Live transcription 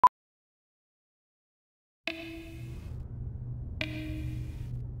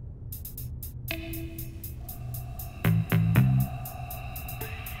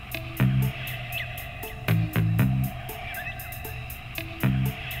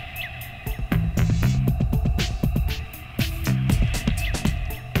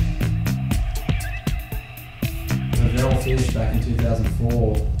fish back in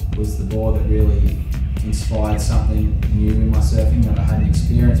 2004 was the board that really inspired something new in my surfing that I hadn't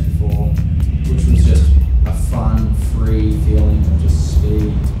experienced before, which was just a fun, free feeling of just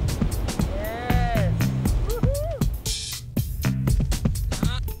speed. Yes.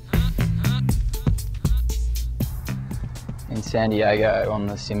 In San Diego on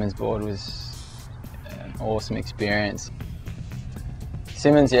the Simmons board was an awesome experience.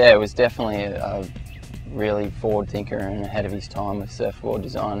 Simmons, yeah, was definitely a really forward thinker and ahead of his time with surfboard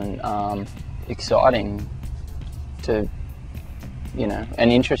design, and exciting to, you know,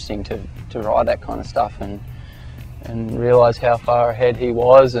 and interesting to ride that kind of stuff and realise how far ahead he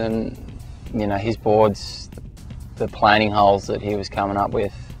was. And you know, his boards, the planing holes that he was coming up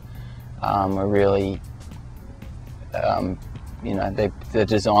with were really, you know, the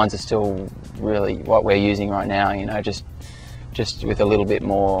designs are still really what we're using right now, you know, just with a little bit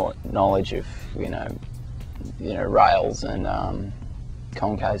more knowledge of, you know, rails and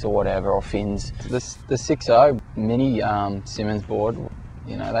concaves or whatever, or fins. The 6.0 mini Simmons board,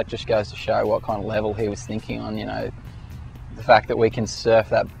 you know, that just goes to show what kind of level he was thinking on. You know, the fact that we can surf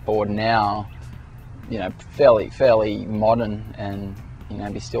that board now, you know, fairly modern, and you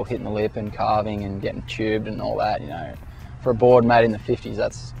know, be still hitting the lip and carving and getting tubed and all that. You know, for a board made in the 50s,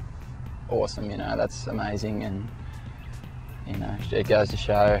 that's awesome. You know, that's amazing, and you know, it goes to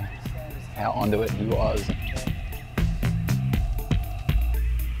show how onto it he was.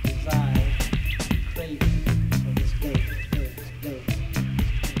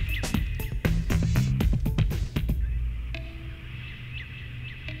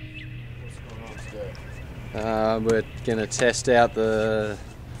 We're going to test out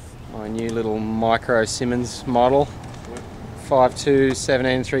my new little micro Simmons model, 5'2",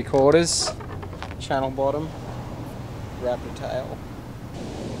 17 3/4, channel bottom, rapid tail.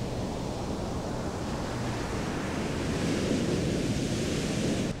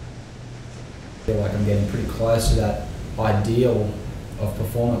 I feel like I'm getting pretty close to that ideal of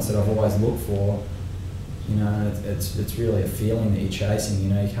performance that I've always looked for. You know, it's really a feeling that you're chasing. You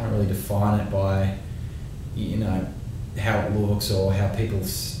know, you can't really define it by, you know, how it looks or how people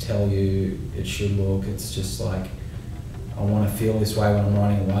tell you it should look. It's just like, I want to feel this way when I'm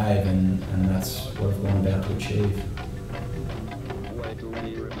riding a wave, and that's what I've gone about to achieve. Why do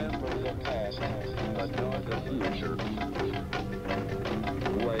we remember the past, but not the future?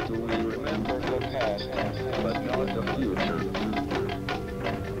 Why do we remember the past, but not the future?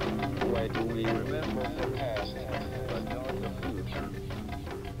 Why do we remember the past, but not the future?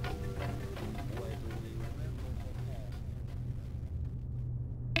 Why do we remember the past?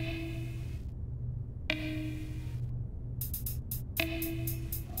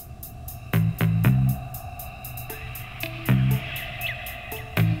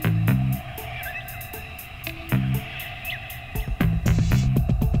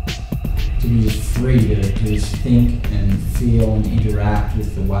 To be free to just think and feel and interact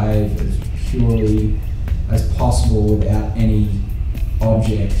with the wave as purely as possible without any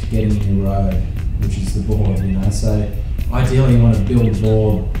object getting in your road, which is the board, you know. So ideally you want to build a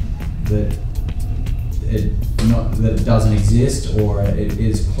board that it doesn't exist, or it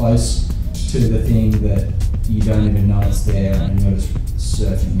is close to the thing that you don't even know it's there, and you're just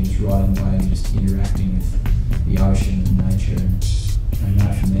surfing, you're just riding the wave, you're just interacting with the ocean and nature. And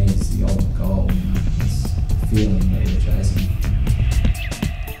that for me is the ultimate goal, you know, it's the feeling that we're chasing.